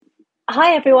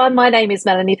Hi everyone, my name is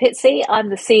Melanie Pitsey. I'm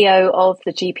the CEO of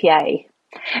the GPA.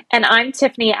 And I'm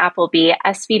Tiffany Appleby,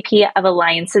 SVP of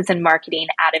Alliances and Marketing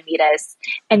at Amitas,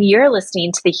 and you're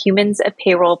listening to the Humans of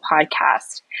Payroll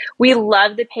podcast. We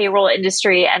love the payroll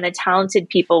industry and the talented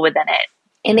people within it.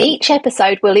 In each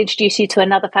episode, we'll introduce you to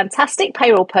another fantastic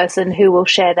payroll person who will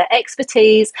share their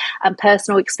expertise and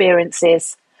personal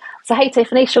experiences. So hey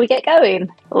Tiffany, shall we get going?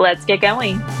 Let's get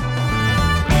going.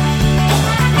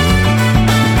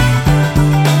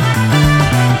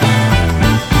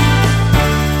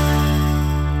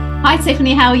 Hi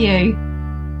Tiffany, how are you?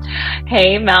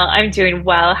 Hey Mel, I'm doing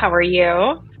well. How are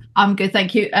you? I'm good,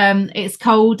 thank you. It's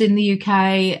cold in the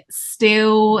UK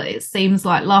still. It seems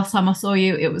like last time I saw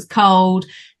you it was cold.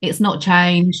 It's not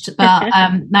changed, but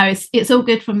no, it's all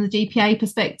good from the GPA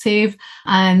perspective,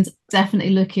 and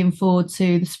definitely looking forward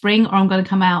to the spring, or I'm going to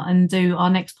come out and do our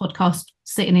next podcast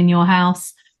sitting in your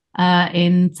house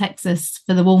in Texas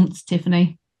for the warmth,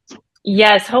 Tiffany.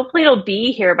 Yes, hopefully it'll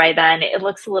be here by then. It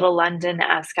looks a little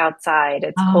London-esque outside.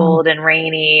 It's cold and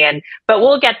rainy, but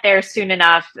we'll get there soon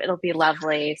enough. It'll be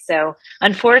lovely. So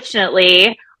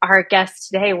unfortunately, our guest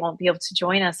today won't be able to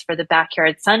join us for the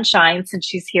backyard sunshine since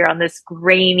she's here on this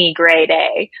rainy, gray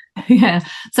day. Yeah.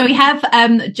 So we have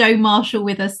Jo Marshall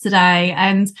with us today,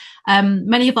 and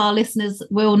many of our listeners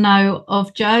will know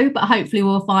of Jo, but hopefully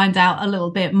we'll find out a little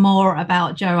bit more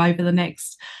about Jo over the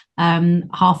next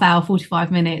half hour,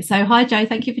 45 minutes. So hi Jo,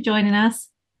 thank you for joining us.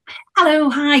 Hello,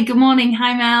 hi, good morning.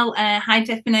 Hi Mel, hi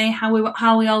Tiffany. How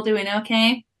are we all doing?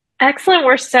 Okay. Excellent.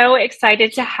 We're so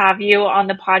excited to have you on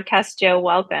the podcast, Jo.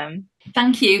 Welcome.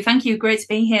 Thank you. Great to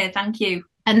be here. Thank you.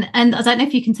 And I don't know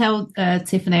if you can tell,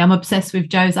 Tiffany, I'm obsessed with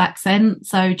Jo's accent.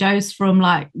 So Jo's from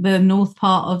like the north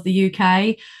part of the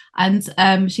UK,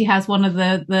 and she has one of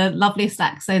the loveliest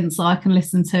accents I can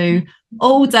listen to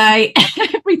all day,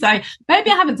 every day. Maybe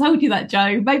I haven't told you that,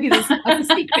 Jo. Maybe there's a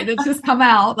secret that's just come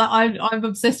out that I'm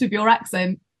obsessed with your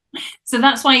accent. So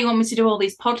that's why you want me to do all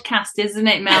these podcasts, isn't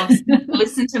it, Mel?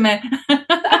 Listen to me.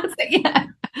 That's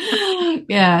it,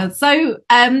 yeah. So,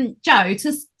 Jo,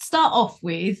 to start off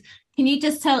with, can you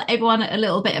just tell everyone a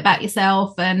little bit about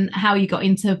yourself and how you got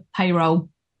into payroll?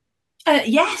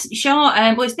 Yes, sure.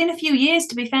 Well, it's been a few years,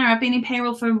 to be fair. I've been in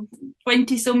payroll for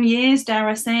 20 some years, dare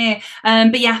I say.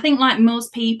 But yeah, I think like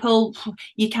most people,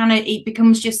 it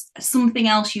becomes just something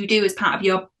else you do as part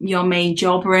of your main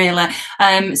job, really.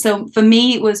 So for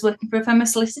me, it was working for a firm of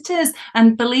solicitors,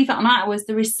 and believe it or not, I was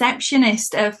the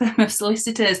receptionist of a firm of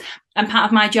solicitors. And part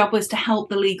of my job was to help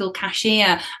the legal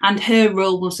cashier, and her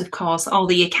role was, of course, all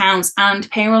the accounts and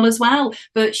payroll as well.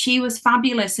 But she was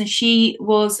fabulous, and she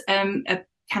was a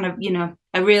kind of,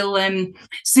 a real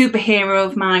superhero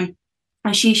of mine.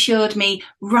 And she showed me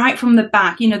right from the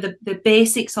back, the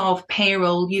basics of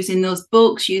payroll, using those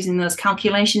books, using those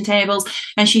calculation tables.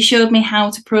 And she showed me how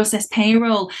to process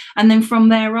payroll. And then from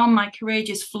there on, my career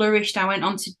just flourished. I went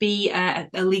on to be a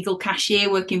legal cashier,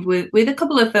 working with a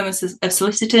couple of firms of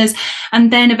solicitors.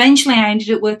 And then eventually I ended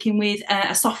up working with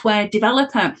a software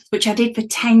developer, which I did for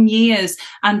 10 years.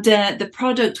 And the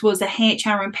product was a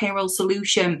HR and payroll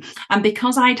solution. And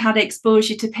because I'd had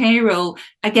exposure to payroll,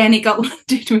 again, it got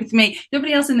landed with me.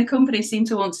 Nobody else in the company seemed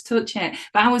to want to touch it,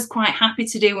 but I was quite happy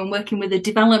to do, and working with a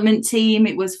development team.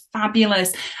 It was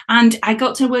fabulous. And I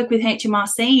got to work with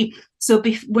HMRC. So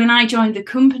when I joined the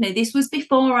company, this was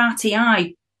before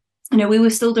RTI. We were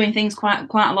still doing things quite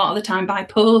a lot of the time by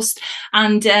post.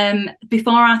 And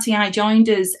before RTI joined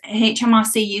us,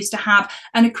 HMRC used to have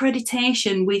an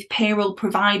accreditation with payroll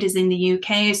providers in the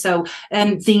UK. So the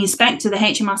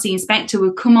HMRC inspector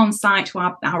would come on site to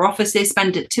our offices,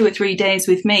 spend 2 or 3 days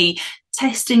with me,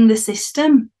 testing the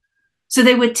system. So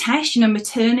they would test,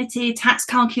 maternity, tax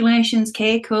calculations,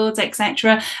 K codes,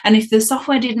 etc. And if the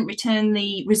software didn't return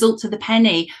the result to the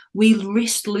penny, we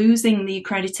risked losing the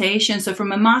accreditation. So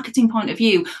from a marketing point of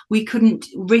view, we couldn't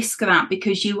risk that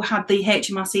because you had the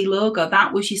HMRC logo.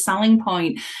 That was your selling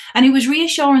point. And it was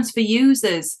reassurance for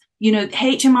users.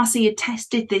 HMRC had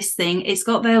tested this thing. It's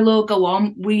got their logo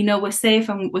on. We know we're safe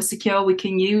and we're secure. We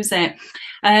can use it.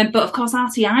 But of course,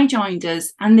 RTI joined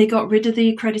us, and they got rid of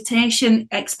the accreditation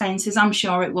expenses. I'm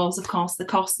sure it was, of course, the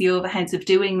cost, the overheads of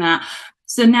doing that.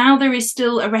 So now there is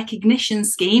still a recognition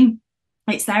scheme.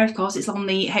 It's there, of course, it's on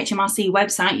the HMRC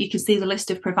website. You can see the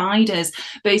list of providers,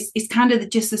 but it's kind of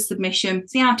just a submission.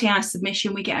 It's the RTI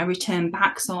submission, we get a return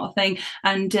back sort of thing.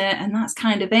 And that's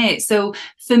kind of it. So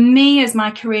for me, as my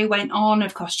career went on,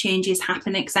 of course, changes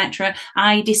happen, etc.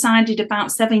 I decided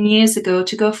about 7 years ago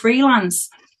to go freelance.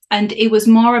 And it was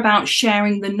more about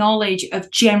sharing the knowledge of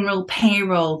general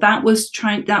payroll. That was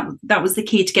the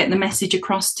key to get the message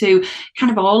across to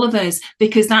kind of all of us,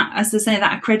 because that, as I say,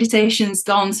 that accreditation's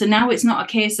gone. So now it's not a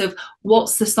case of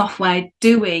what's the software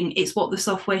doing, it's what the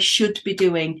software should be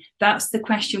doing. That's the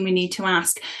question we need to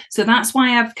ask. So that's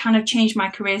why I've kind of changed my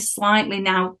career slightly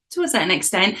now, to a certain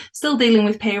extent, still dealing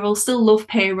with payroll, still love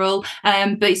payroll,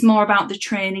 but it's more about the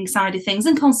training side of things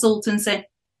and consultancy,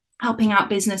 helping out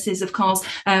businesses, of course,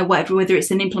 whether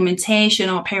it's an implementation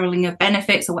or payrolling of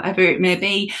benefits or whatever it may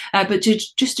be, but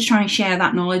just to try and share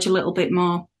that knowledge a little bit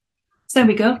more. So there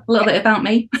we go, a little bit about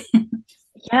me.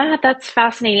 Yeah, that's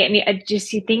fascinating. I mean,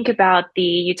 you think about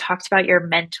you talked about your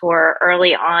mentor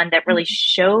early on that really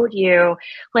showed you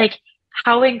like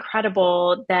how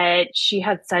incredible that she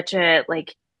had such a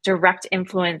like direct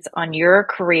influence on your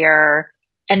career.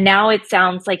 And now it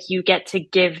sounds like you get to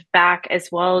give back as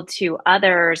well to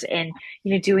others in,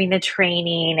 doing the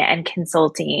training and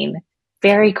consulting.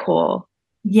 Very cool.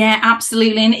 Yeah,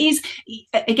 absolutely. And it is,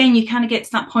 again, you kind of get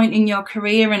to that point in your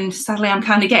career, and sadly I'm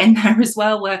kind of getting there as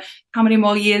well, where how many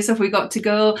more years have we got to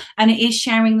go? And it is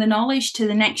sharing the knowledge to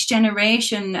the next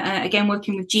generation. Again,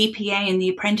 working with GPA and the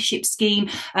apprenticeship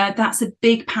scheme, that's a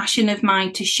big passion of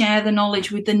mine, to share the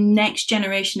knowledge with the next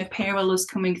generation of payrollers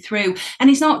coming through.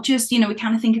 And it's not just, we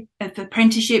kind of think of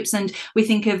apprenticeships and we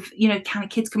think of, kind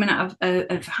of kids coming out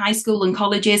of high school and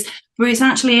colleges, but it's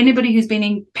actually anybody who's been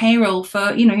in payroll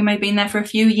for, you may have been there for a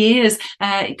few years.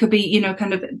 It could be,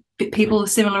 kind of people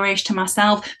similar age to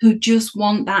myself who just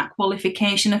want that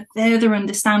qualification, a further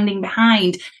understanding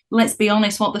behind, let's be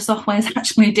honest, what the software is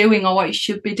actually doing or what it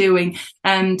should be doing.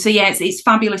 So yeah, it's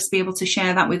fabulous to be able to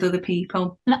share that with other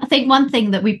people. And I think one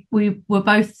thing that we were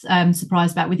both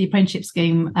surprised about with the apprenticeship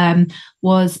scheme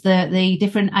was the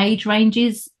different age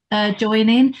ranges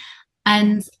joining.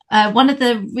 And one of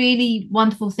the really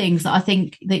wonderful things that I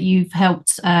think that you've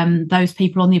helped those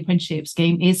people on the apprenticeship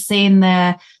scheme is seeing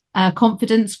their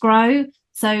confidence grow.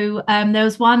 So there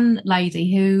was one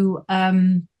lady who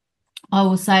I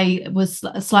will say was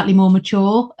slightly more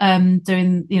mature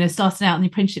starting out in the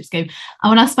apprenticeship scheme.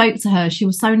 And when I spoke to her, she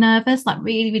was so nervous, like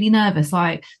really, really nervous,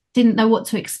 like didn't know what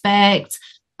to expect.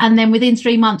 And then within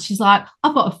 3 months, she's like,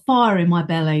 I've got a fire in my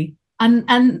belly. And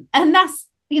that's,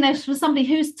 for somebody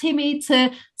who's timid to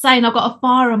saying I've got a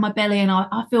fire in my belly and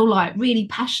I feel like really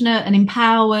passionate and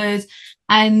empowered.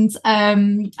 And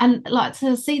like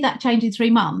to see that change in 3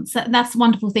 months, that's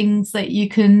wonderful things that you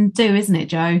can do, isn't it,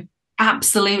 Jo?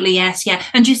 Absolutely, yes, yeah.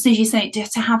 And just as you say,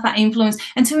 just to have that influence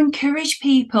and to encourage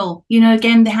people,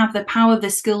 again, they have the power,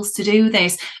 the skills to do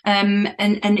this. And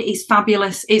it's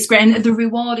fabulous. It's great. And the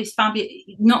reward is fabulous,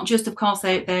 not just, of course,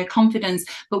 their confidence,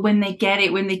 but when they get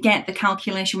it, when they get the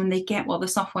calculation, when they get what the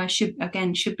software should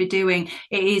be doing,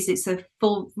 it's a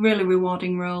full, really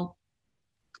rewarding role.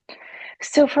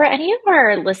 So for any of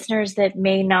our listeners that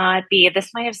may not be,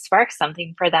 this might have sparked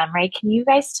something for them, right? Can you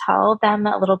guys tell them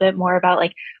a little bit more about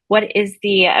like, what is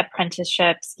the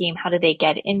apprenticeship scheme? How do they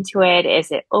get into it?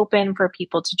 Is it open for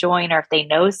people to join, or if they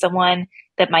know someone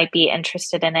that might be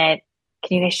interested in it?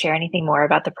 Can you guys share anything more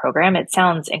about the program? It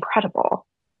sounds incredible.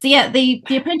 So yeah, the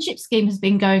apprenticeship scheme has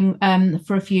been going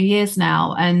for a few years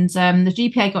now, and the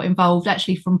GPA got involved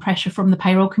actually from pressure from the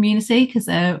payroll community, because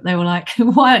they were like,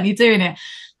 why aren't you doing it?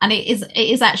 And it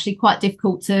is actually quite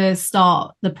difficult to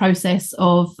start the process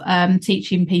of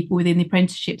teaching people within the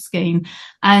apprenticeship scheme.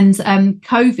 And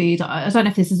COVID, I don't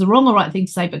know if this is the wrong or right thing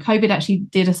to say, but COVID actually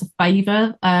did us a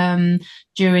favour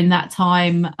during that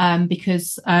time,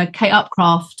 because Kate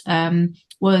Upcraft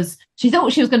she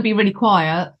thought she was going to be really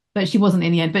quiet, but she wasn't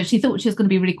in the end. But she thought she was going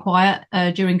to be really quiet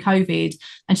during COVID.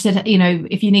 And she said,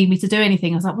 if you need me to do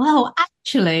anything. I was like, well,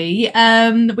 actually,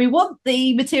 we want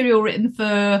the material written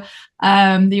for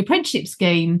the apprenticeship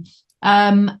scheme.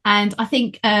 And I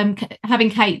think having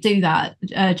Kate do that,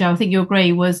 Jo, I think you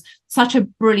agree, was such a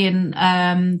brilliant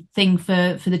thing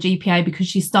for the GPA, because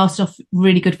she started off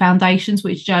really good foundations,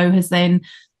 which Jo has then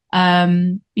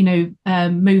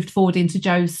moved forward into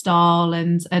Jo's style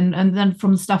and then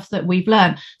from the stuff that we've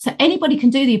learned. So anybody can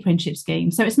do the apprenticeship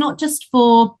scheme. So it's not just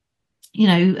for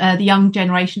the young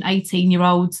generation,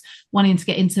 18-year-olds wanting to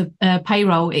get into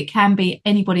payroll. It can be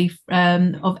anybody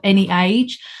of any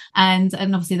age, and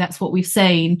obviously that's what we've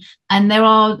seen. And there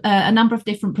are a number of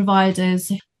different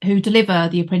providers who deliver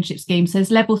the apprenticeship scheme. So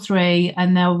there's level 3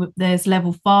 and there's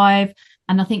level 5.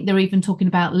 And I think they're even talking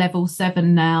about level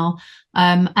 7 now.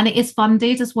 And it is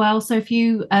funded as well. So if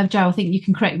you, Jo, I think you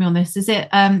can correct me on this. Is it,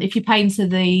 if you pay into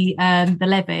the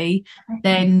levy,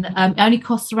 then it only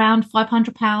costs around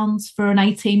 £500 for an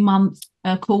 18-month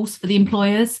course for the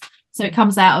employers. So it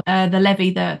comes out of the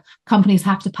levy that companies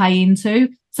have to pay into.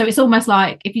 So it's almost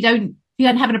like if you don't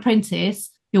have an apprentice,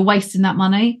 you're wasting that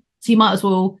money. So you might as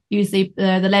well use the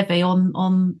levy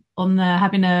on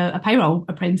having a payroll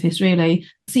apprentice, really.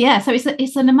 So yeah, so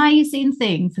it's an amazing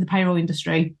thing for the payroll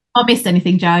industry. I missed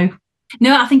anything, Joe?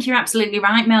 No, I think you're absolutely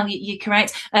right, Mel. You're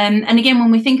correct. And again,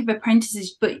 when we think of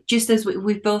apprentices, but just as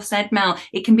we've both said, Mel,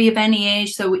 it can be of any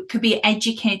age. So it could be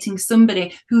educating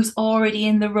somebody who's already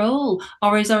in the role,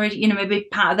 or is already, you know, maybe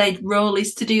part of their role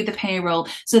is to do the payroll.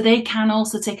 So they can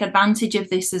also take advantage of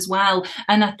this as well.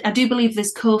 And I do believe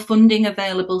there's co-funding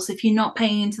available. So if you're not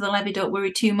paying into the levy, don't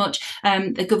worry too much.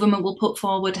 The government will put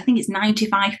forward, I think it's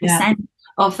 95%. Yeah.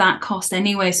 Of that cost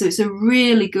anyway, so it's a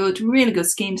really good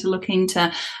scheme to look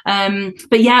into.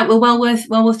 But yeah, well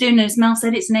worth doing. As Mel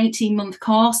said, it's an 18-month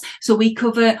course, so we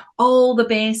cover all the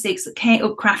basics that Kate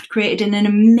Upcraft created in an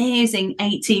amazing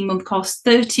 18-month course.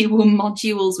 31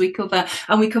 modules we cover,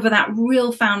 and we cover that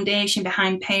real foundation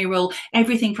behind payroll,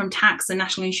 everything from tax and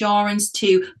national insurance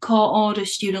to court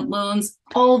orders, student loans,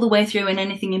 all the way through and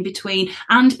anything in between,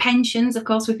 and pensions. Of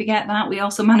course, we forget that we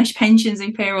also manage pensions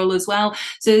in payroll as well.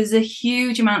 So there's a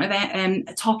huge amount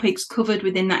of topics covered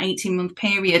within that 18-month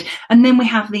period. And then we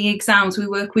have the exams. We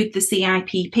work with the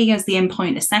CIPP as the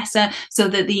endpoint assessor, so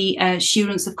that the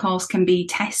students, of course, can be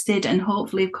tested and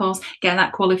hopefully, of course, get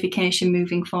that qualification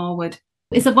moving forward.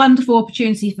 It's a wonderful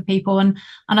opportunity for people, and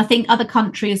I think other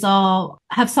countries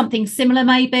have something similar,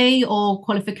 maybe, or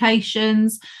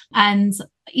qualifications. And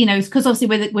you know, because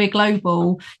obviously we're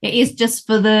global, it is just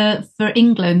for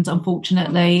England,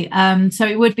 unfortunately. So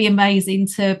it would be amazing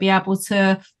to be able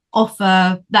to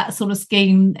offer that sort of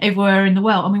scheme everywhere in the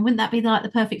world. I mean, wouldn't that be like the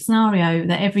perfect scenario,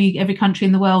 that every country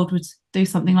in the world would do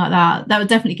something like that? That would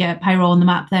definitely get payroll on the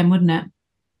map then, wouldn't it?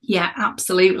 Yeah,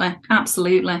 absolutely.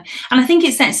 And I think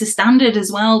it sets a standard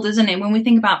as well, doesn't it? When we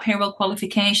think about payroll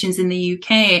qualifications in the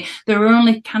UK, there are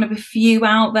only kind of a few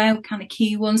out there, kind of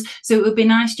key ones. So it would be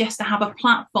nice just to have a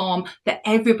platform that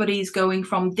everybody's going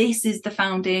from. This is the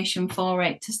foundation for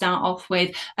it to start off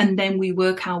with, and then we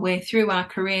work our way through our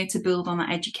career to build on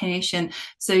that education.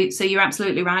 So you're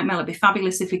absolutely right, Mel. It'd be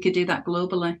fabulous if we could do that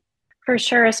globally. For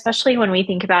sure, especially when we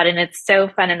think about it, and it's so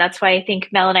fun. And that's why I think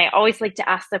Mel and I always like to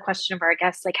ask the question of our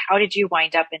guests, like, how did you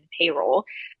wind up in payroll?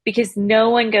 Because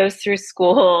no one goes through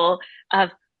school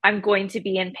of, I'm going to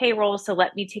be in payroll, so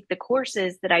let me take the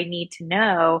courses that I need to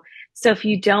know. So if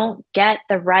you don't get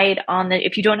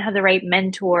if you don't have the right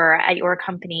mentor at your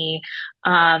company,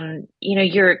 you know,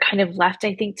 you're kind of left,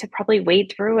 I think, to probably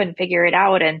wade through and figure it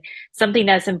out. And something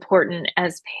as important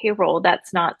as payroll,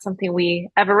 that's not something we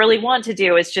ever really want to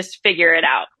do, is just figure it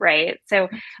out, right? So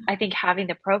I think having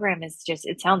the program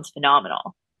it sounds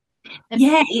phenomenal.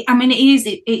 Yeah, I mean,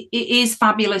 it is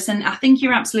fabulous. And I think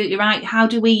you're absolutely right. How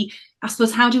do we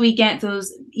get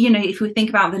those, you know, if we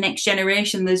think about the next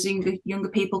generation, those younger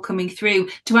people coming through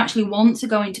to actually want to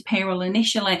go into payroll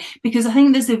initially? Because I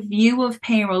think there's a view of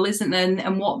payroll, isn't there,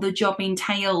 and what the job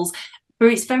entails. But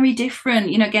it's very different.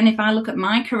 You know, again, if I look at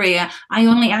my career, I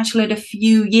only actually had a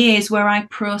few years where I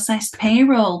processed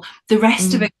payroll. The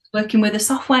rest of it, working with a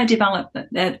software developer.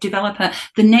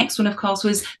 The next one, of course,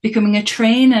 was becoming a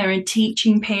trainer and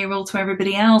teaching payroll to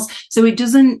everybody else. So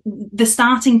the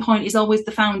starting point is always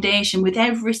the foundation. With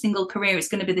every single career, it's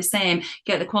going to be the same.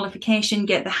 Get the qualification,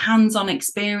 get the hands-on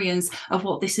experience of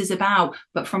what this is about.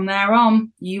 But from there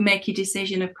on, you make your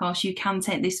decision. Of course, you can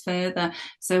take this further.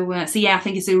 So yeah, I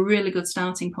think it's a really good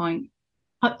starting point.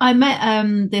 I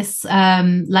met this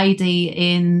lady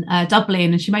in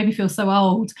Dublin, and she made me feel so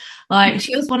old. Like,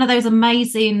 she was one of those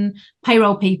amazing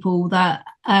payroll people that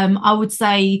I would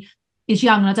say is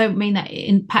young, and I don't mean that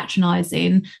in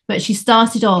patronising, but she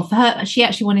started off, she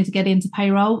actually wanted to get into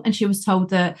payroll, and she was told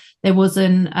that there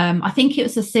wasn't, I think it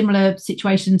was a similar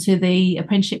situation to the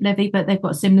apprenticeship levy, but they've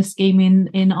got a similar scheme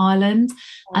in Ireland,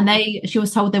 and she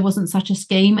was told there wasn't such a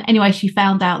scheme. Anyway, she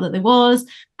found out that there was,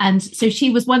 and so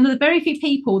she was one of the very few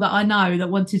people that I know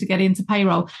that wanted to get into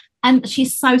payroll. And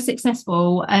she's so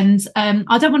successful. And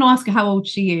I don't want to ask her how old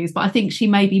she is, but I think she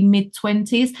may be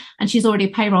mid-20s, and she's already a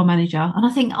payroll manager. And I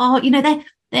think, you know,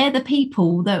 they're the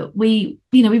people that we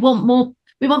want more.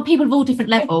 We want people of all different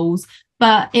levels,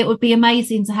 but it would be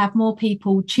amazing to have more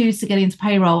people choose to get into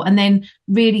payroll and then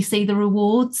really see the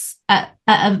rewards at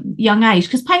a young age.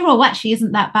 Because payroll actually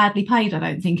isn't that badly paid, I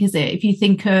don't think, is it? If you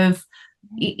think of,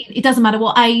 it doesn't matter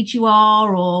what age you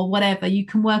are or whatever, you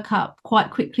can work up quite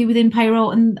quickly within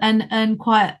payroll and earn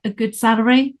quite a good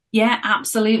salary. Yeah,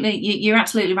 absolutely. You're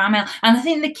absolutely right, Mel. And I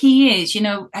think the key is, you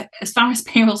know, as far as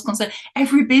payroll's concerned,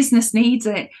 every business needs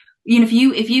it. if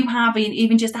you have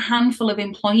even just a handful of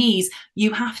employees,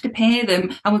 you have to pay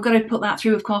them, and we've got to put that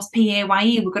through, of course,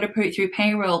 PAYE. We've got to put it through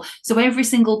payroll. So every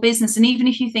single business, and even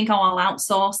if you think, oh, I'll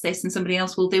outsource this and somebody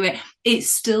else will do it, it's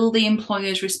still the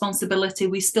employer's responsibility.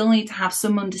 We still need to have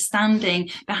some understanding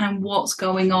behind what's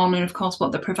going on, and of course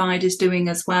what the provider's doing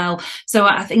as well. So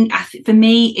I think for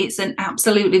me, it's an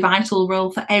absolutely vital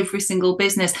role for every single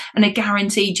business, and a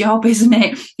guaranteed job, isn't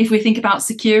it? If we think about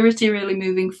security really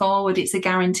moving forward, it's a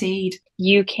guaranteed.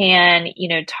 You can,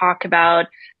 talk about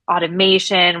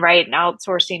automation, right, and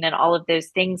outsourcing and all of those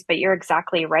things, but you're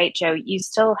exactly right, Joe. You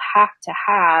still have to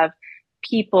have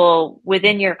people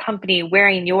within your company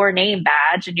wearing your name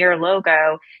badge and your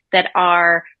logo that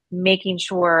are making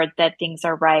sure that things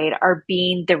are right, are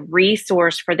being the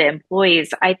resource for the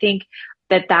employees. I think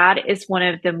that is one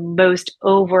of the most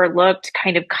overlooked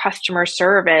kind of customer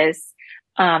service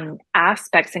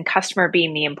aspects, and customer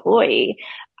being the employee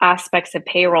aspects of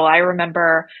payroll. I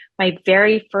remember my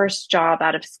very first job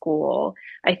out of school.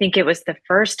 I think it was the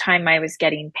first time I was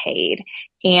getting paid,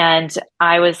 and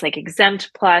I was like exempt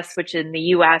plus, which in the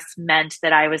US meant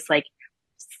that I was like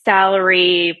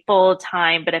salary full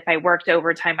time, but if I worked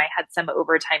overtime, I had some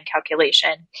overtime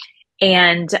calculation.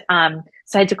 And so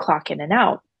I had to clock in and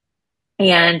out,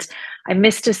 and I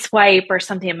missed a swipe or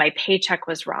something, and my paycheck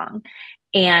was wrong.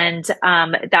 And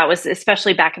that was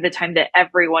especially back at the time that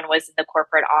everyone was in the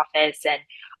corporate office, and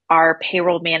our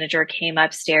payroll manager came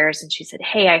upstairs and she said,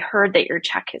 "Hey, I heard that your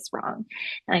check is wrong."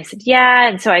 And I said, "Yeah."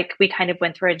 And so we kind of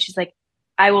went through it, and she's like,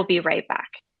 "I will be right back."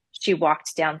 She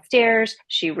walked downstairs,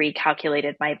 she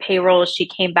recalculated my payroll, she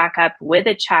came back up with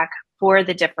a check for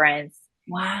the difference.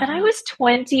 Wow. And I was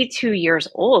 22 years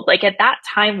old. Like at that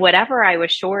time, whatever I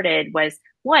was shorted was,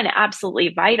 one, absolutely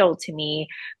vital to me,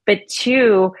 but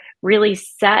two, really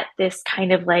set this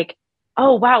kind of like,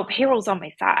 oh, wow, payroll's on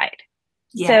my side.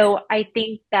 Yes. So I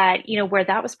think that, where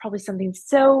that was probably something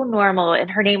so normal,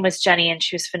 and her name was Jenny and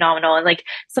she was phenomenal, and like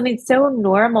something so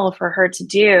normal for her to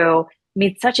do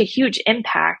made such a huge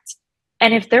impact.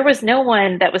 And if there was no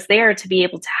one that was there to be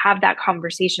able to have that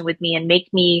conversation with me and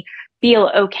make me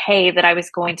feel okay that I was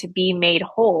going to be made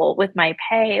whole with my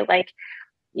pay, like,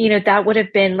 that would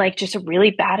have been like just a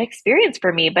really bad experience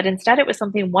for me. But instead it was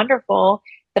something wonderful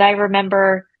that I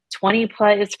remember 20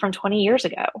 years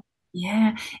ago.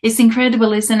 Yeah, it's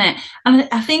incredible, isn't it? And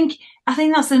I think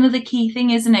that's another key thing,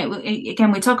 isn't it?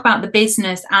 Again, we talk about the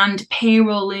business, and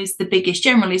payroll is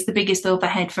generally the biggest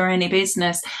overhead for any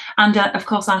business, and of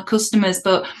course our customers,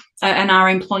 and our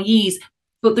employees.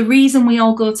 But the reason we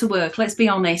all go to work, let's be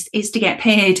honest, is to get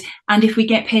paid. And if we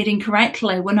get paid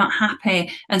incorrectly, we're not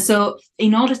happy. And so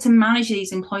in order to manage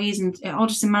these employees and in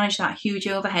order to manage that huge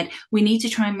overhead, we need to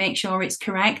try and make sure it's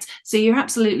correct. So you're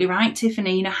absolutely right,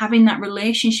 Tiffany. Having that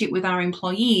relationship with our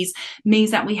employees means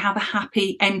that we have a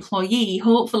happy employee,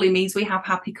 hopefully means we have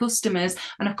happy customers.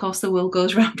 And of course, the world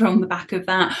goes round on the back of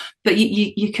that. But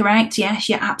you're correct. Yes,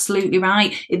 you're absolutely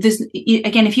right.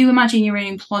 Again, if you imagine you're an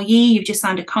employee, you've just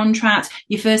signed a contract,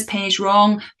 your first pay is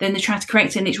wrong, then they try to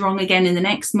correct it and it's wrong again in the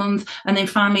next month. And then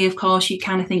finally, of course, you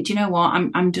kind of think, do you know what,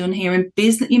 I'm done here. And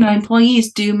business,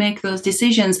 employees do make those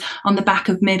decisions on the back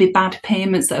of maybe bad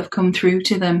payments that have come through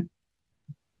to them.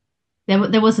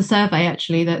 There was a survey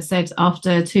actually that said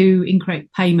after 2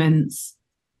 incorrect payments,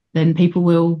 then people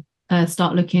will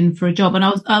start looking for a job. And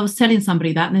I was telling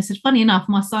somebody that, and they said, funny enough,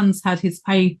 my son's had his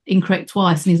pay incorrect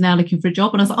twice and he's now looking for a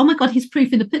job. And I was like, oh my God, he's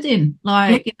proof in the pudding.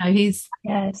 Like, he's,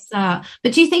 yes.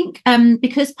 But do you think,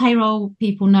 because payroll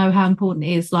people know how important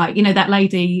it is, like, that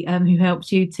lady who helped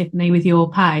you, Tiffany, with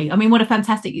your pay, I mean, what a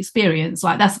fantastic experience.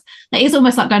 Like that is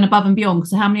almost like going above and beyond.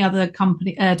 So how many other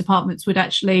company departments would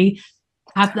actually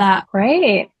have that?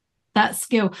 Right. That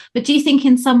skill. But do you think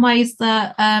in some ways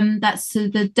that that's to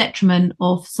the detriment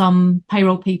of some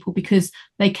payroll people because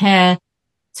they care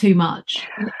too much?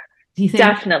 Do you think?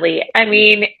 Definitely. I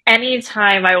mean,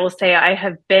 anytime I will say I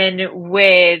have been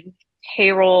with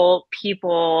payroll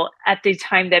people at the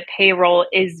time that payroll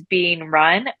is being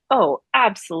run, oh,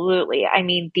 absolutely. I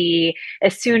mean,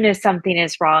 as soon as something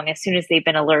is wrong, as soon as they've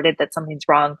been alerted that something's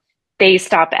wrong, they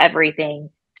stop everything,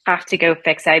 have to go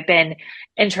fix it.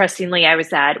 Interestingly, I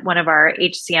was at one of our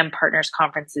HCM partners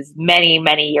conferences many,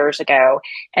 many years ago,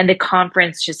 and the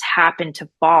conference just happened to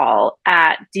fall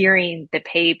during the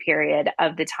pay period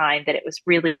of the time that it was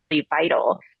really, really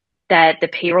vital that the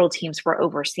payroll teams were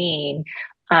overseeing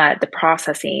the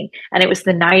processing. And it was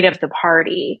the night of the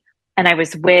party, and I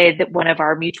was with one of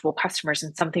our mutual customers,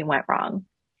 and something went wrong.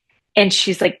 And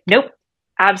she's like, nope,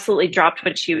 absolutely dropped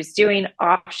what she was doing.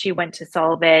 Off she went to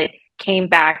solve it, came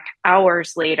back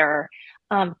hours later.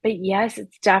 But yes,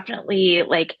 it's definitely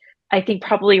like I think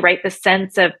probably, right, the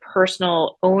sense of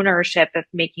personal ownership of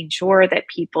making sure that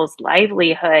people's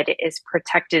livelihood is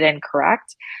protected and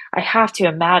correct, I have to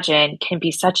imagine can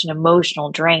be such an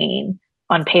emotional drain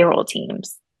on payroll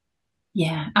teams.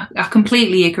 Yeah, I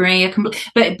completely agree.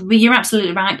 But you're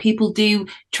absolutely right. People do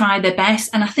try their best.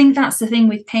 And I think that's the thing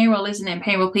with payroll, isn't it?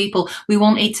 Payroll people, we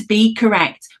want it to be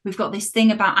correct. We've got this thing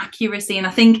about accuracy. And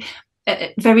I think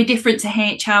very different to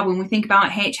HR. When we think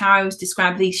about HR, I always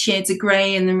describe these shades of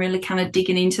grey and then really kind of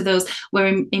digging into those, where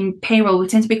in payroll, we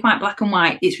tend to be quite black and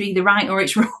white. It's either right or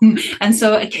it's wrong. And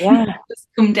so it can just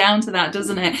come down to that,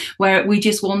 doesn't it? Where we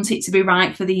just want it to be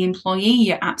right for the employee.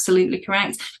 You're absolutely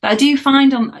correct. But I do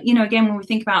find again, when we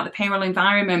think about the payroll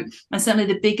environment, and certainly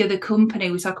the bigger the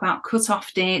company, we talk about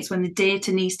cut-off dates when the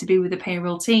data needs to be with the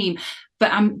payroll team.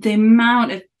 But the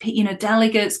amount of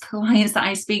delegates, clients that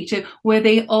I speak to, where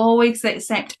they always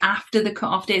accept after the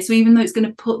cut-off date. So even though it's going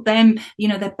to put them,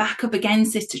 they're back up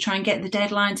against this to try and get the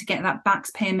deadline to get that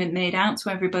back payment made out to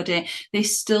everybody, they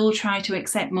still try to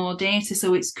accept more data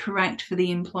so it's correct for the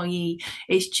employee.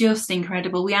 It's just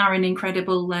incredible. We are an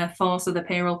incredible force of the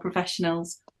payroll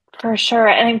professionals. For sure.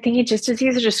 And I'm thinking, just as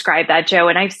you described that, Joe,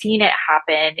 and I've seen it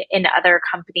happen in other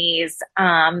companies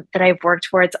that I've worked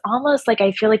for, it's almost like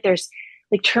I feel like there's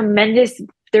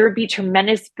there would be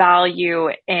tremendous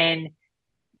value in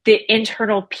the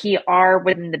internal PR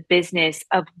within the business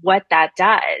of what that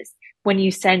does when you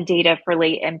send data for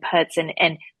late inputs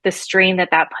and the strain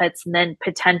that puts, and then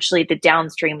potentially the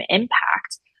downstream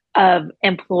impact of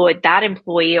that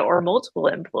employee or multiple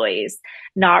employees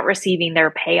not receiving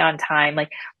their pay on time.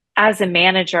 Like, as a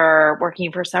manager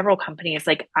working for several companies,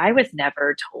 like, I was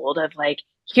never told of like,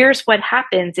 here's what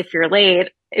happens if you're late.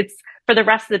 It's for the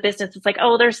rest of the business. It's like,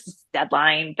 oh, there's this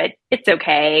deadline, but it's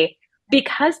okay,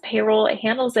 because payroll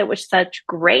handles it with such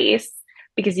grace,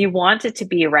 because you want it to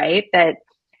be right. That,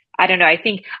 I don't know, I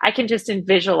think I can just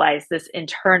visualize this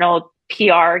internal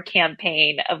PR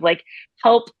campaign of like,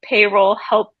 help payroll,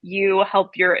 help you,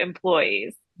 help your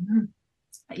employees. Mm-hmm.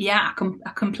 Yeah, I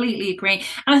completely agree.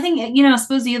 And I think, I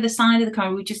suppose the other side of the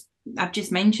coin, I've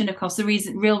just mentioned, of course, the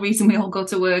real reason we all go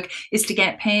to work is to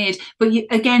get paid. But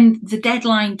again, the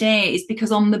deadline day is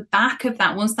because on the back of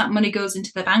that, once that money goes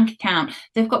into the bank account,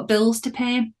 they've got bills to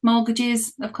pay,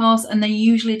 mortgages, of course, and they're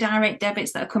usually direct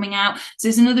debits that are coming out. So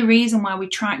there's another reason why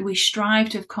we strive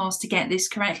to, of course, to get this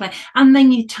correctly. And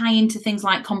then you tie into things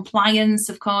like compliance,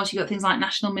 of course, you've got things like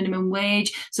national minimum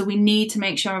wage. So we need to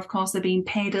make sure, of course, they're being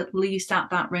paid at least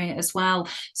at that rate as well.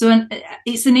 So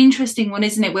it's an interesting one,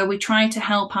 isn't it, where we try to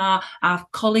help our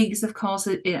colleagues, of course,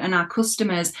 and our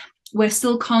customers. We're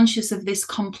still conscious of this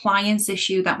compliance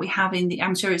issue that we have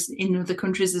I'm sure it's in other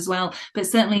countries as well, but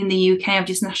certainly in the UK, I've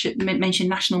just mentioned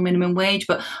national minimum wage,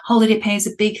 but holiday pay is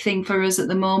a big thing for us at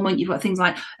the moment. You've got things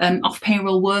like off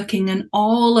payroll working, and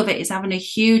all of it is having a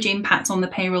huge impact on the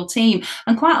payroll team.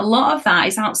 And quite a lot of that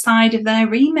is outside of their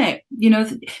remit.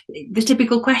 The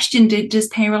typical question, does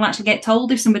payroll actually get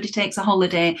told if somebody takes a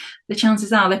holiday? The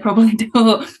chances are they probably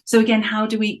don't. So again, how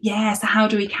do we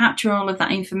capture all of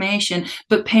that information?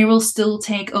 But payroll still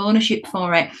take ownership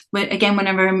for it. But again,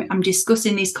 whenever I'm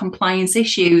discussing these compliance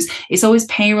issues, it's always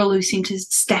payroll who seem to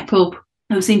step up,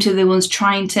 who seem to be the ones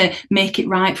trying to make it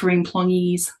right for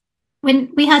employees.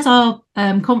 When we had our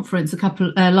conference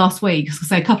last week, I was going to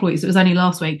say a couple of weeks, it was only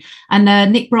last week,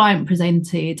 and Nick Bryant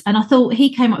presented, and I thought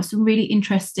he came up with some really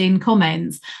interesting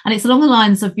comments, and it's along the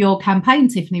lines of your campaign,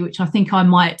 Tiffany, which I think I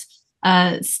might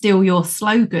steal your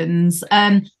slogans.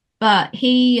 But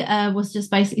he was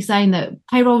just basically saying that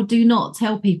payroll do not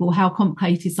tell people how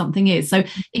complicated something is. So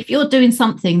if you're doing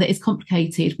something that is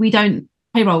complicated,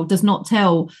 payroll does not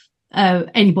tell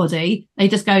anybody. They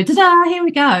just go, ta-da, here we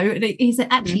go. And he said,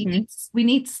 actually, we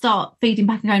need to start feeding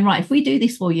back and going, right, if we do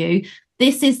this for you,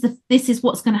 this is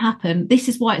what's going to happen. This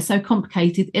is why it's so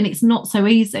complicated and it's not so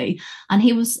easy. And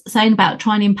he was saying about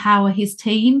trying to empower his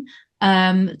team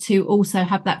to also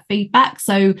have that feedback.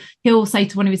 So he'll say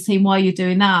to one of his team, why are you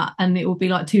doing that? And it will be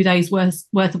like 2 days worth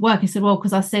of work. He said, well,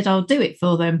 because I said I'll do it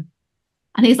for them.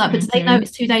 And he's like, but do they know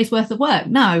it's 2 days worth of work?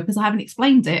 No, because I haven't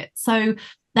explained it. So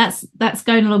that's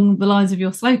going along the lines of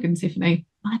your slogan, Tiffany.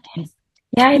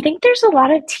 Yeah, I think there's a lot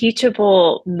of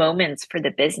teachable moments for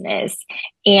the business.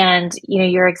 And,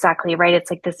 you're exactly right.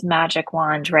 It's like this magic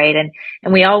wand, right? And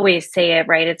we always say it,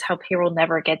 right? It's how payroll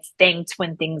never gets thanked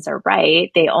when things are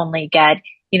right. They only get,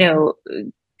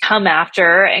 come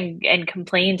after and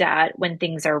complained at when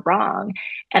things are wrong.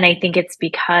 And I think it's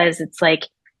because it's like,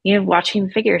 watching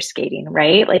figure skating,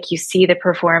 right? Like, you see the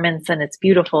performance and it's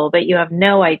beautiful, but you have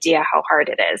no idea how hard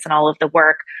it is and all of the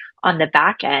work on the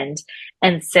back end.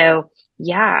 And so,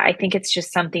 I think it's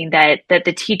just something that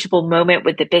the teachable moment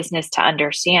with the business to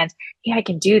understand, yeah, I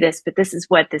can do this, but this is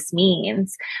what this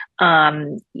means.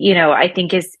 I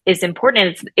think is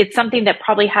important. It's something that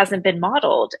probably hasn't been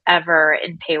modeled ever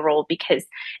in payroll, because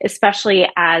especially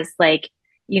as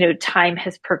time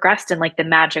has progressed and the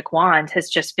magic wand has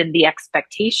just been the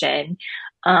expectation.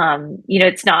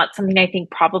 It's not something I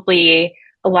think probably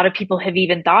a lot of people have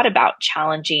even thought about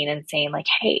challenging and saying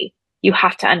hey, you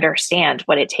have to understand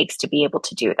what it takes to be able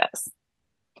to do this.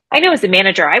 I know as a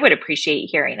manager, I would appreciate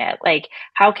hearing it.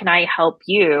 How can I help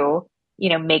you,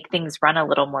 make things run a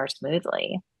little more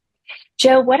smoothly?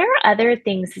 Joe, what are other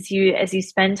things as you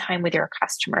spend time with your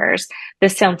customers?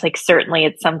 This sounds like certainly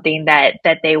it's something that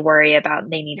they worry about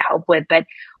and they need help with, but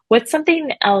what's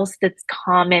something else that's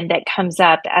common that comes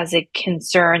up as a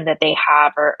concern that they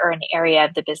have, or an area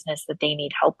of the business that they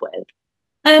need help with?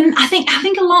 I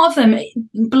think a lot of them,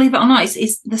 believe it or not,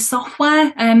 is the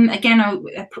software. Again,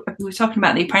 we were talking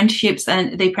about the apprenticeships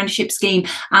and the apprenticeship scheme,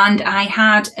 and I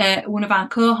had one of our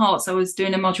cohorts. I was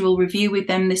doing a module review with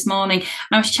them this morning,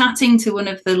 and I was chatting to one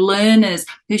of the learners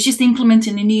who's just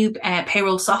implementing a new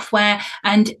payroll software,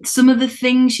 and some of the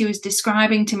things she was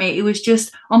describing to me, it was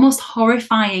just almost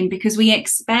horrifying, because we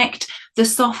expect the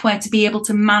software to be able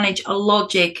to manage a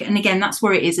logic. And again, that's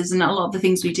where it is, isn't it? A lot of the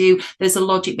things we do, there's a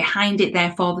logic behind it.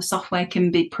 Therefore, the software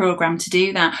can be programmed to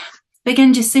do that. But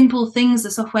again, just simple things, the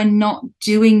software not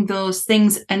doing those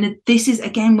things. And this is,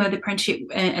 again, where the apprenticeship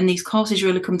and these courses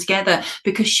really come together,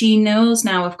 because she knows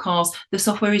now, of course, the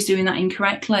software is doing that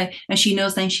incorrectly. And she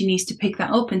knows then she needs to pick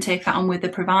that up and take that on with the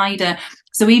provider.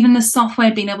 So even the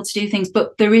software being able to do things,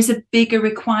 but there is a bigger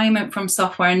requirement from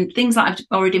software, and things that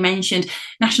I've already mentioned: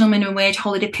 national minimum wage,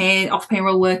 holiday pay, off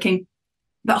payroll working.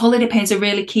 But holiday pay is a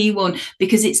really key one,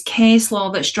 because it's case law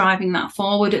that's driving that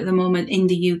forward at the moment in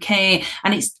the UK.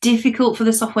 And it's difficult for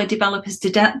the software developers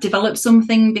to develop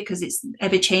something, because it's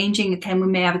ever changing. Again, we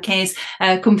may have a case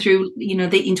come through, in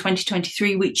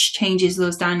 2023, which changes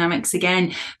those dynamics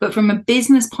again. But from a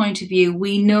business point of view,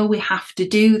 we know we have to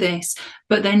do this.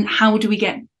 But then how do we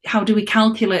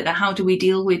calculate that? How do we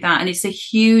deal with that? And it's a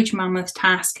huge mammoth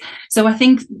task. So I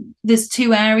think there's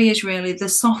two areas really: the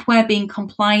software being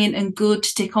compliant and good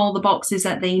to tick all the boxes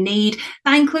that they need.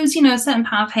 That includes, a certain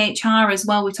part of HR as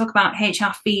well. We talk about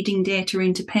HR feeding data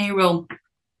into payroll,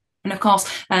 and of course,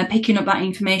 picking up that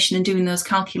information and doing those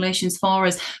calculations for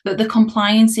us. But the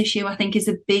compliance issue, I think, is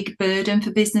a big burden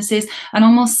for businesses, and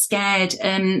almost scared.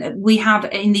 We have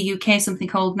in the UK something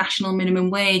called national minimum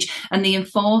wage, and the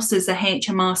enforcers are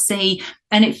HMRC.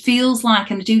 And it feels like,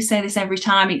 and I do say this every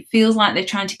time, it feels like they're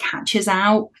trying to catch us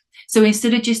out. So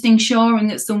instead of just ensuring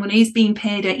that someone is being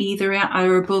paid at either at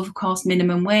or above, of course,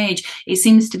 minimum wage, it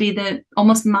seems to be the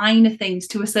almost minor things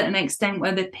to a certain extent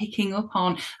where they're picking up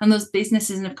on. And those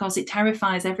businesses, and of course, it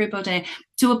terrifies everybody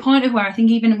to a point of where I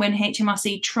think even when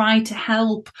HMRC try to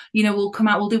help, we'll come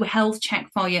out, we'll do a health check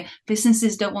for you.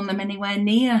 Businesses don't want them anywhere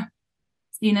near.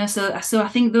 So I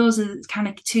think those are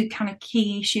two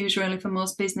key issues really for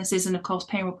most businesses, and of course,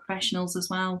 payroll professionals as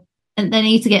well. And they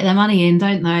need to get their money in,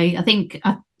 don't they? I think,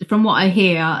 from what I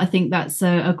hear, I think that's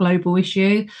a global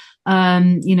issue.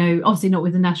 Obviously not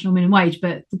with the national minimum wage,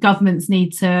 but the governments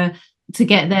need to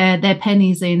get their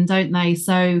pennies in, don't they?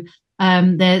 So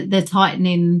they're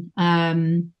tightening,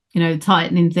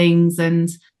 tightening things and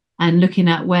looking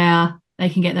at where they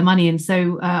can get their money in.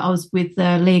 So I was with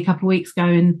Lee a couple of weeks ago,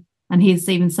 and he's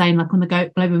even saying, on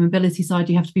the global mobility side,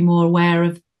 you have to be more aware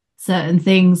of certain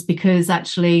things, because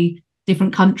actually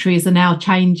different countries are now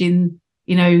changing,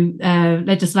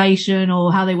 legislation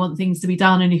or how they want things to be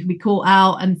done, and you can be caught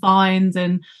out and fined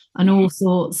and all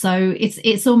sorts. So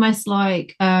it's almost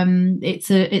like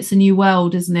it's a new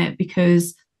world, isn't it?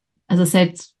 Because, as I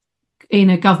said,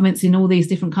 governments in all these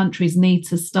different countries need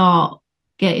to start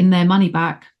getting their money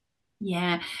back.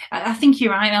 Yeah, I think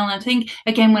you're right, Ellen. I think,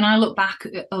 again, when I look back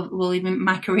even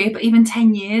my career, but even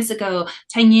 10 years ago,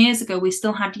 we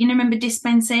still had, remember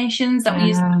dispensations that we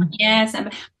used to, yes.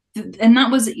 And that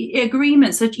was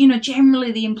agreement. So,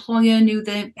 generally the employer knew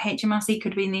the HMRC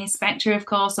could be the inspector, of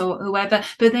course, or whoever,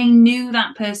 but they knew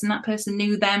that person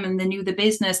knew them, and they knew the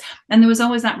business. And there was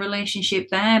always that relationship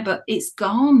there, but it's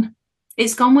gone.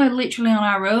 It's gone. We're literally on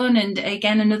our own. And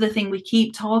again, another thing we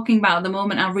keep talking about at the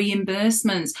moment are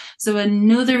reimbursements. So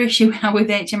another issue now with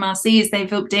HMRC is they've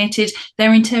updated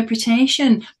their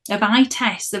interpretation of eye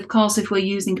tests. Of course, if we're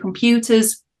using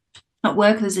computers, at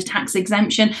work, there's a tax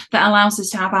exemption that allows us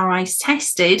to have our eyes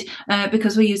tested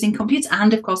because we're using computers.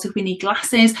 And of course, if we need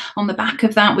glasses on the back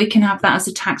of that, we can have that as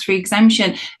a tax-free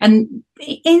exemption. And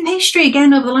in history,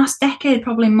 again, over the last decade,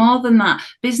 probably more than that,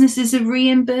 businesses have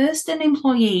reimbursed an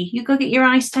employee. You go get your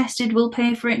eyes tested, we'll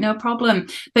pay for it, no problem.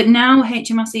 But now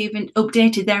HMRC have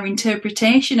updated their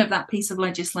interpretation of that piece of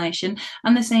legislation,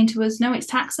 and they're saying to us, no, it's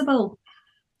taxable.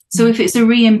 So if it's a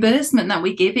reimbursement that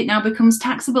we give, it now becomes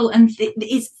taxable, and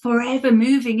it's forever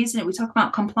moving, isn't it? We talk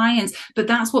about compliance, but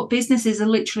that's what businesses are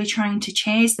literally trying to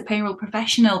chase, the payroll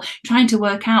professional, trying to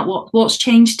work out what's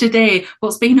changed today,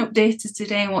 what's been updated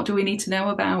today, and what do we need to know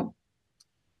about.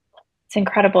 It's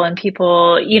incredible. And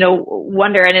people,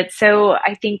 wonder, and it's so,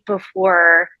 I think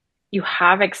before you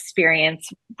have experience,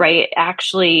 right,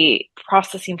 actually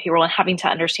processing payroll and having to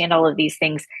understand all of these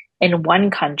things in one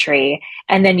country,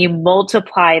 and then you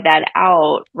multiply that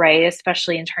out, right?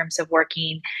 Especially in terms of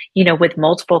working, with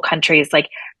multiple countries, like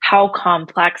how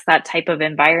complex that type of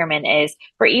environment is,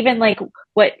 or even like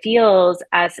what feels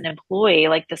as an employee,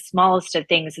 like the smallest of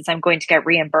things is I'm going to get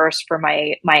reimbursed for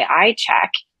my eye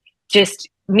check, just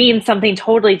means something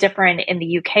totally different in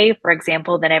the UK, for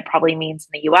example, than it probably means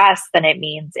in the US, than it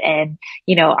means in,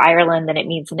 Ireland, than it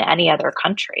means in any other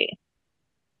country.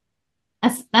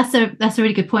 That's a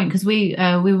really good point, because we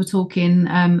were talking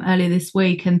earlier this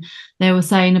week, and they were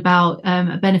saying about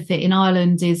a benefit in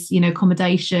Ireland is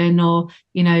accommodation, or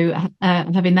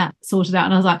having that sorted out,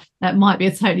 and I was like, that might be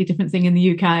a totally different thing in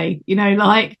the UK.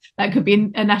 Like that could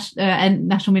be a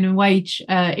national minimum wage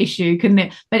issue, couldn't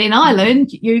it? But in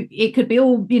Ireland, it could be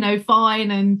all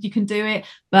fine, and you can do it.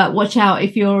 But watch out,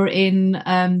 if you're in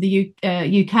the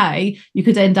UK, you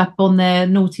could end up on their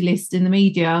naughty list in the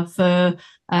media for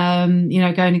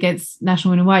going against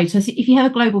national minimum wage. So if you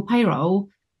have a global payroll,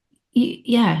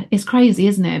 it's crazy,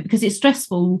 isn't it? Because it's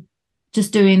stressful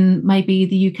just doing maybe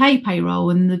the UK payroll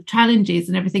and the challenges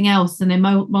and everything else, and then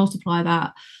multiply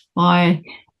that by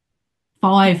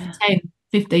 5, 10,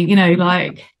 15,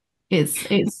 like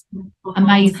it's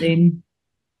amazing.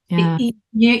 Yeah.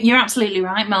 You're absolutely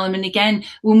right, Melanie. And again,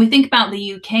 when we think about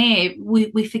the UK,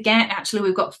 we forget actually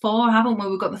we've got 4, haven't we?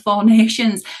 We've got the 4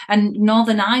 nations, and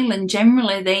Northern Ireland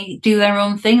generally they do their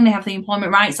own thing. They have the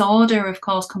Employment Rights Order, of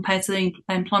course, compared to the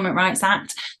Employment Rights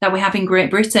Act that we have in Great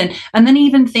Britain, and then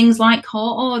even things like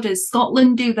court orders.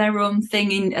 Scotland do their own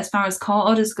thing in as far as court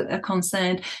orders are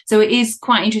concerned. So it is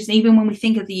quite interesting. Even when we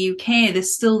think of the UK,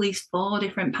 there's still these 4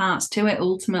 different parts to it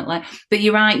ultimately. But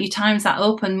you're right, you times that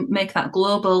up and make that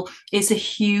global. It's a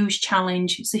huge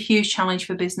challenge. It's a huge challenge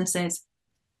for businesses.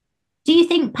 Do you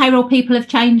think payroll people have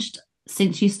changed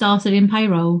since you started in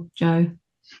payroll, Jo?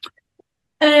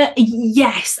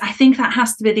 Yes, I think that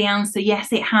has to be the answer.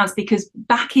 Yes, it has, because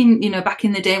back in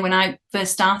the day when I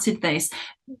first started this,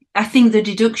 I think the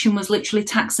deduction was literally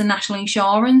tax and national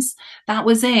insurance. That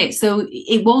was it. So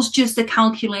it was just a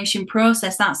calculation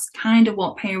process. That's kind of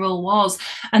what payroll was.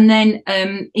 And then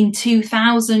in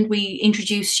 2000, we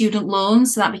introduced student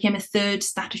loans. So that became a third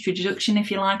statutory deduction, if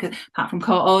you like, apart from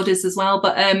court orders as well.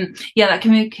 But that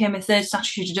became a third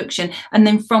statutory deduction. And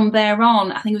then from there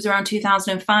on, I think it was around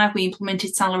 2005, we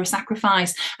implemented salary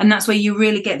sacrifice. And that's where you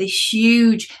really get this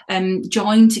huge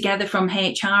join together from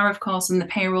HR, of course, and the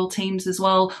payroll teams as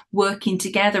well, working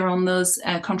together on those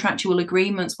contractual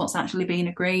agreements, what's actually being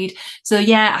agreed. So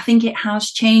yeah, I think it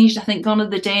has changed. I think gone are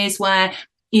the days where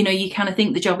you kind of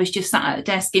think the job is just sat at a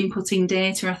desk inputting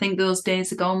data. I think those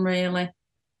days are gone, really.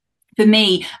 For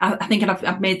me, I think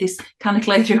I've made this kind of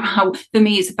clear throughout. For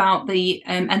me, it's about the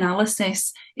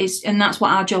analysis. And that's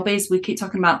what our job is. We keep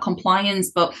talking about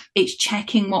compliance, but it's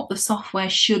checking what the software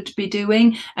should be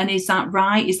doing. And is that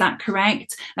right? Is that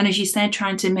correct? And as you said,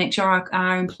 trying to make sure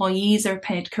our employees are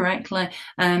paid correctly.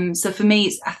 So for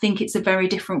me, I think it's a very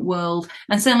different world.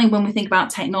 And certainly when we think about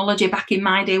technology, back in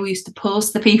my day, we used to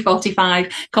post the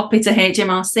P45 copy to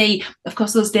HMRC. Of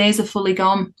course, those days are fully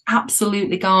gone,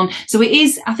 absolutely gone. So it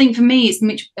is, I think for me, it's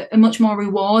a much more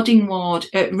rewarding role,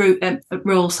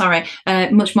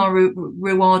 much more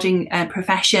rewarding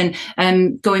profession,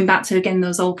 going back to again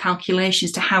those old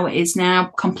calculations to how it is now,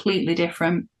 completely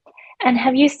different. And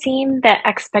have you seen the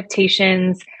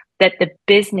expectations that the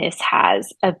business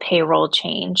has of payroll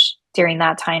change during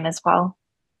that time as well?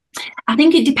 I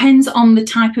think it depends on the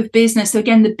type of business. So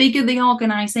again, the bigger the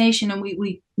organisation, and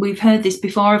we we've heard this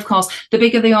before, of course, the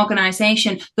bigger the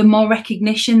organisation, the more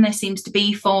recognition there seems to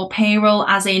be for payroll,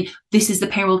 as in, this is the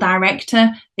payroll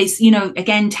director. It's, you know,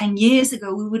 again, 10 years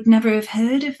ago, we would never have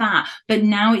heard of that. But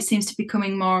now it seems to be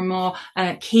becoming more and more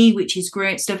key, which is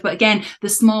great stuff. But again, the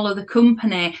smaller the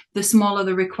company, the smaller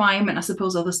the requirement, I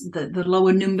suppose, or the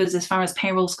lower numbers as far as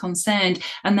payroll's concerned.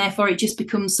 And therefore, it just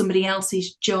becomes somebody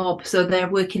else's job. So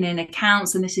they're working in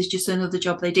accounts and this is just another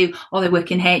job they do, or they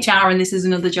work in HR and this is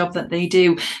another job that they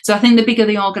do. So I think the bigger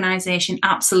the organisation,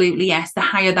 absolutely, yes, the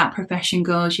higher that profession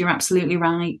goes. You're absolutely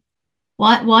right.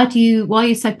 Why are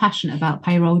you so passionate about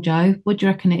payroll, Jo? What do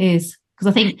you reckon it is? Because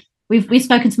I think we've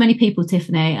spoken to many people,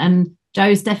 Tiffany, and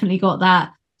Jo's definitely got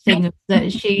that thing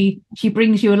that she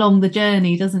brings you along the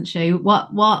journey, doesn't she?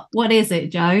 What is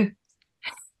it, Jo?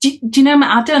 Do you know,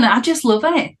 I don't know. I just love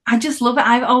it.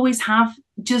 I always have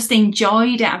just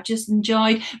enjoyed it. I've just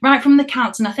enjoyed right from the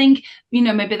counts. And I think, you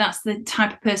know, maybe that's the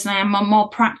type of person I am. I'm more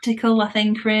practical, I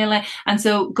think, really. And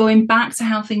so going back to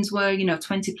how things were, you know,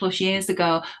 20 plus years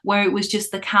ago, where it was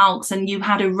just the calcs and you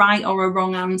had a right or a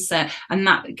wrong answer, and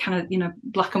that kind of, you know,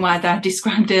 black and white that I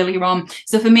described earlier on.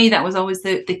 So for me, that was always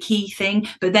the key thing.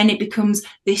 But then it becomes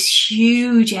this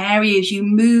huge area as you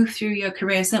move through your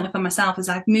career, certainly for myself, as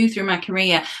I've moved through my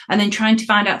career, and then trying to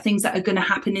find out things that are going to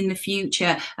happen in the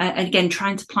future. And again,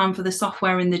 trying to plan for the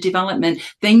software and the development.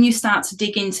 Then you start to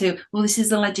dig into, well, this is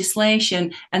the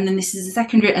legislation, and then this is the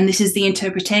secondary, and this is the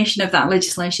interpretation of that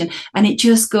legislation, and it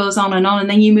just goes on. And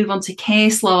then you move on to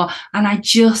case law, and I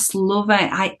just love it.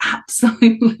 I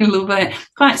absolutely love it.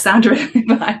 Quite sad, really,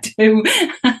 but I do.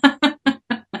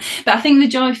 But I think the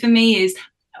joy for me is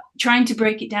trying to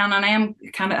break it down, and I am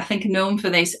kind of, I think, known for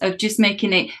this, of just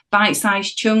making it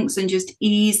bite-sized chunks and just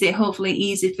hopefully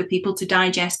easy for people to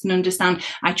digest and understand.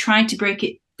 I try to break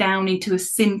it down into a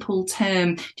simple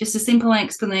term, just a simple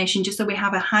explanation, just so we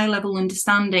have a high-level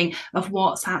understanding of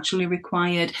what's actually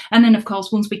required. And then, of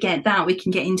course, once we get that, we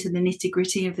can get into the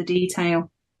nitty-gritty of the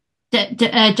detail.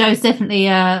 Jo's definitely,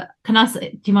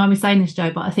 do you mind me saying this,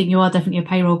 Jo, but I think you are definitely a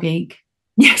payroll geek.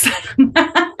 Yes.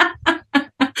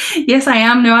 Yes, I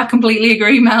am. No, I completely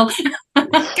agree, Mel.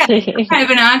 I can't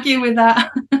even argue with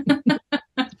that.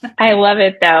 I love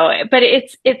it, though. But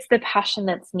it's the passion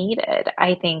that's needed,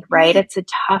 I think, right? It's a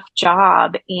tough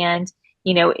job. And,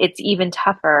 you know, it's even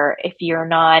tougher if you're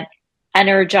not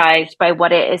energized by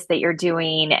what it is that you're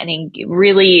doing and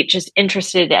really just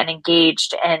interested and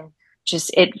engaged, and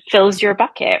just it fills your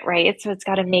bucket, right? So it's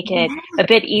got to make it a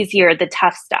bit easier, the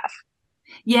tough stuff.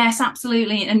 Yes,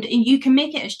 absolutely. And you can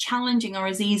make it as challenging or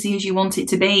as easy as you want it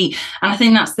to be. And I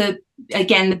think that's the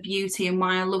beauty and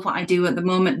why I love what I do at the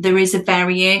moment. There is a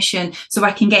variation, so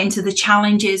I can get into the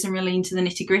challenges and really into the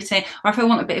nitty gritty. Or if I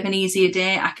want a bit of an easier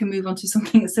day, I can move on to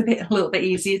something that's a little bit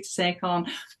easier to take on.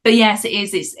 But yes, it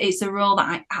is. It's a role that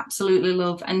I absolutely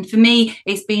love. And for me,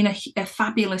 it's been a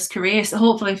fabulous career. So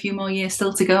hopefully a few more years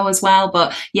still to go as well.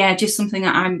 But yeah, just something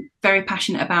that I'm very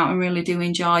passionate about and really do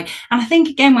enjoy. And I think,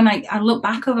 again, when I look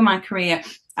back over my career,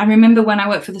 I remember when I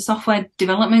worked for the software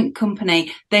development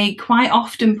company, they quite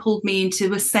often pulled me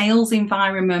into a sales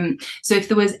environment. So if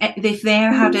they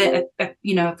had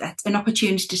an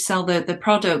opportunity to sell the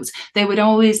product, they would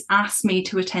always ask me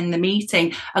to attend the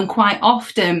meeting. And quite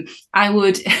often I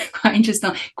would sit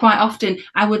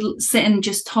and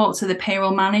just talk to the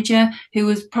payroll manager, who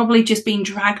was probably just being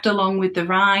dragged along with the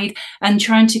ride, and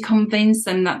trying to convince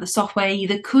them that the software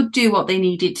either could do what they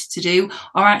needed to do,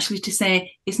 or actually to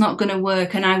say it's not going to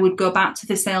work. And I would go back to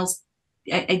the sales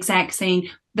exec saying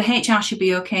the HR should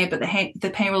be okay, but the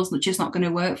payroll's just not going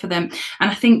to work for them.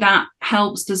 And I think that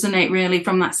helps, doesn't it, really,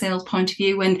 from that sales point of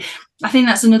view. And I think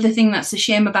that's another thing that's a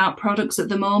shame about products at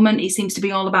the moment. It seems to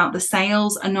be all about the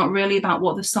sales and not really about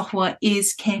what the software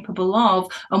is capable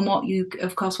of and what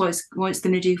it's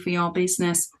going to do for your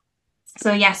business.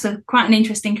 So yeah, so quite an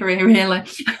interesting career, really.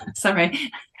 Sorry.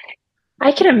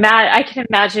 I can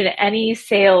imagine any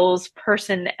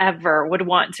salesperson ever would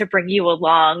want to bring you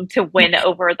along to win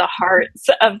over the hearts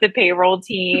of the payroll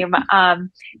team.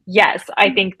 Yes, I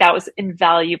think that was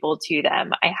invaluable to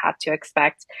them, I have to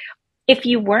expect. If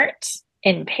you weren't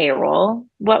in payroll,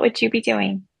 what would you be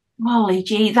doing? Golly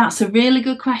gee, that's a really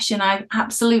good question. I've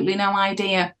absolutely no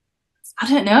idea. I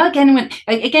don't know.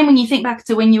 Again, when you think back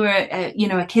to when you were,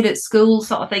 a kid at school,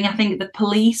 sort of thing, I think the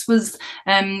police was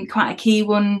quite a key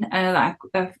one that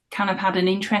I've kind of had an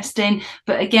interest in.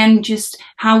 But again, just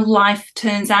how life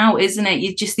turns out, isn't it?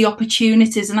 You just the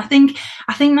opportunities, and I think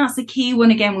that's the key one.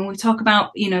 Again, when we talk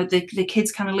about the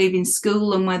kids kind of leaving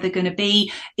school and where they're going to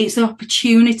be, it's the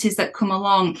opportunities that come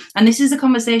along. And this is a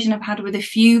conversation I've had with a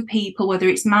few people, whether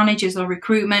it's managers or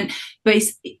recruitment, but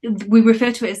we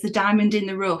refer to it as the diamond in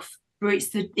the rough. it's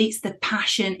the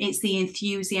passion, it's the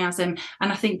enthusiasm,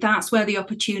 and I think that's where the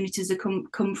opportunities have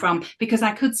come from. Because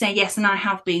I could say yes, and I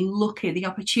have been lucky, the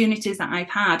opportunities that I've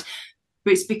had,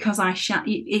 but it's because I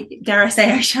shine. Dare I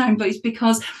say I shine? But it's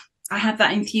because I have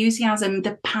that enthusiasm,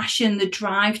 the passion, the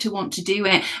drive to want to do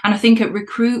it. And I think at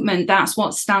recruitment, that's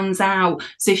what stands out.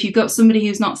 So if you've got somebody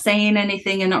who's not saying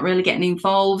anything and not really getting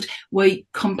involved, with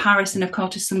comparison, of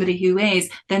course, to somebody who is,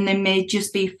 then there may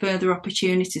just be further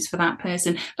opportunities for that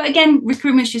person. But again,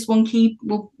 recruitment is just one key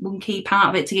part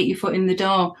of it to get your foot in the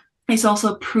door. It's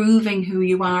also proving who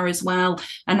you are as well.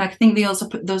 And I think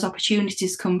those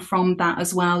opportunities come from that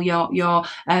as well, your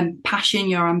passion,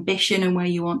 your ambition, and where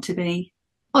you want to be.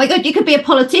 Oh my God, you could be a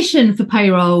politician for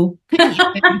payroll, couldn't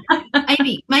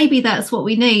you? maybe that's what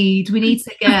we need. We need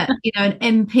to get, an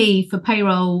MP for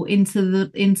payroll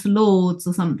into Lords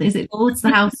or something. Is it Lords, the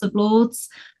House of Lords?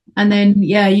 And then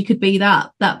you could be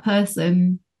that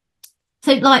person.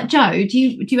 So, like, Jo, do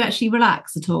you actually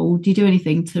relax at all? Do you do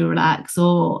anything to relax,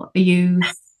 or are you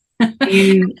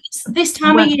this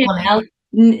time of year?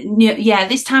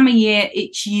 This time of year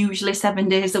it's usually 7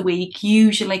 days a week,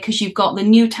 usually, because you've got the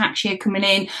new tax year coming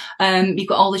in, you've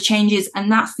got all the changes,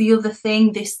 and that's the other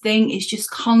thing. This thing is just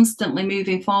constantly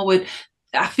moving forward.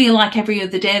 I feel like every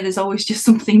other day there's always just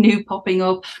something new popping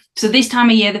up. So this time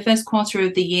of year, the first quarter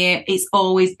of the year, it's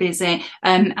always busy.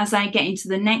 As I get into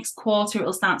the next quarter,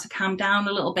 it'll start to calm down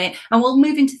a little bit, and we'll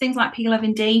move into things like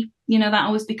P11D. That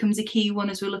always becomes a key one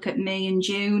as we look at May and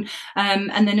June.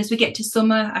 And then as we get to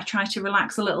summer, I try to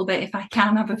relax a little bit if I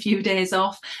can, have a few days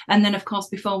off. And then, of course,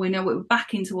 before we know it, we're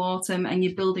back into autumn and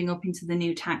you're building up into the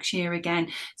new tax year again.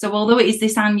 So although it is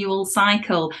this annual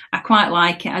cycle, I quite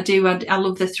like it. I do. I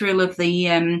love the thrill of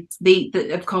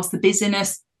of course, the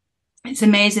busyness. It's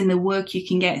amazing the work you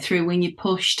can get through when you're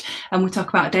pushed, and we talk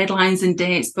about deadlines and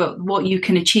dates, but what you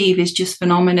can achieve is just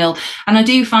phenomenal. And I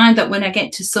do find that when I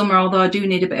get to summer, although I do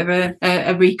need a bit of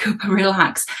a recoup and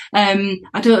relax, I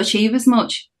don't achieve as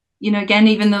much. Again,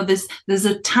 even though there's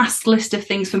a task list of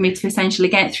things for me to essentially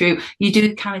get through, you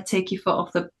do kind of take your foot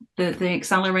off the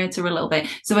accelerator a little bit.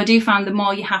 So I do find the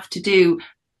more you have to do,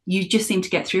 you just seem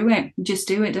to get through it. Just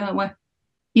do it, don't we?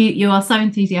 You are so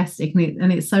enthusiastic,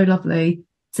 and it's so lovely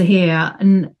to hear,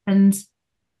 and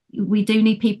we do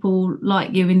need people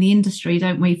like you in the industry,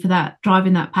 don't we, for that,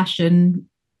 driving that passion,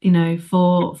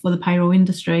 for the payroll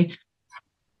industry.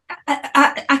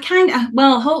 I kind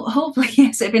of, hopefully,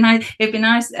 yes, it'd be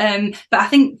nice. But I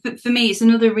think for me, it's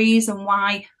another reason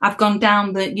why I've gone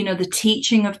down the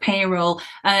teaching of payroll.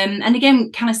 And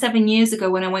again, kind of 7 years ago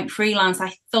when I went freelance,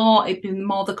 I thought it'd be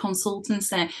more the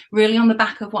consultancy, really on the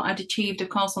back of what I'd achieved, of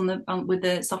course, with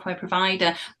the software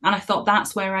provider. And I thought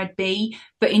that's where I'd be.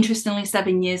 But interestingly,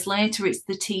 7 years later, it's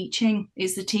the teaching.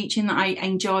 It's the teaching that I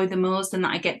enjoy the most and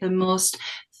that I get the most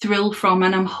thrill from,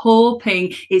 and I'm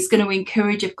hoping it's going to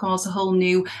encourage, of course, a whole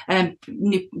new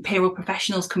payroll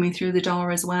professionals coming through the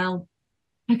door as well.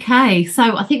 Okay,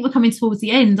 so I think we're coming towards the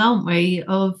end, aren't we,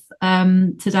 of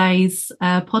today's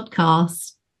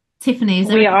podcast. Tiffany,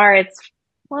 we are. It's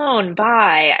flown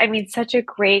by. I mean, such a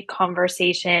great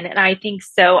conversation, and I think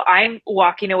so. I'm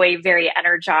walking away very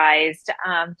energized.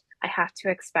 I have to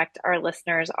expect our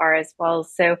listeners are as well.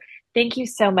 So thank you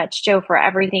so much, Jo, for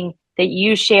everything that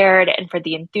you shared and for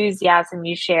the enthusiasm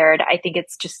you shared. I think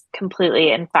it's just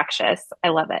completely infectious. I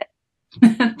love it.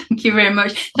 Thank you very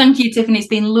much. Thank you, Tiffany. It's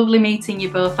been lovely meeting you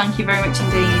both. Thank you very much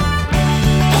indeed.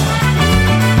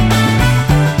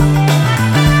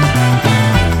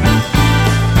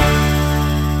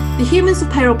 The Humans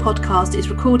of Payroll podcast is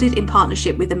recorded in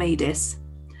partnership with Amedis.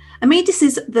 Amedis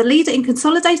is the leader in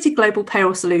consolidated global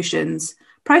payroll solutions,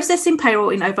 processing payroll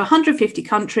in over 150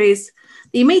 countries.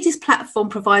 The Amedis platform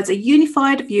provides a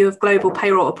unified view of global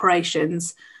payroll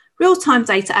operations, real-time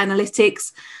data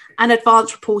analytics, and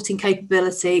advanced reporting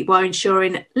capability while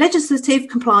ensuring legislative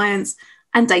compliance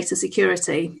and data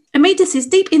security. Amedis'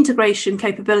 deep integration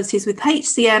capabilities with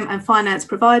HCM and finance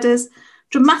providers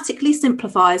dramatically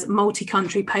simplifies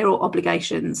multi-country payroll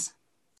obligations.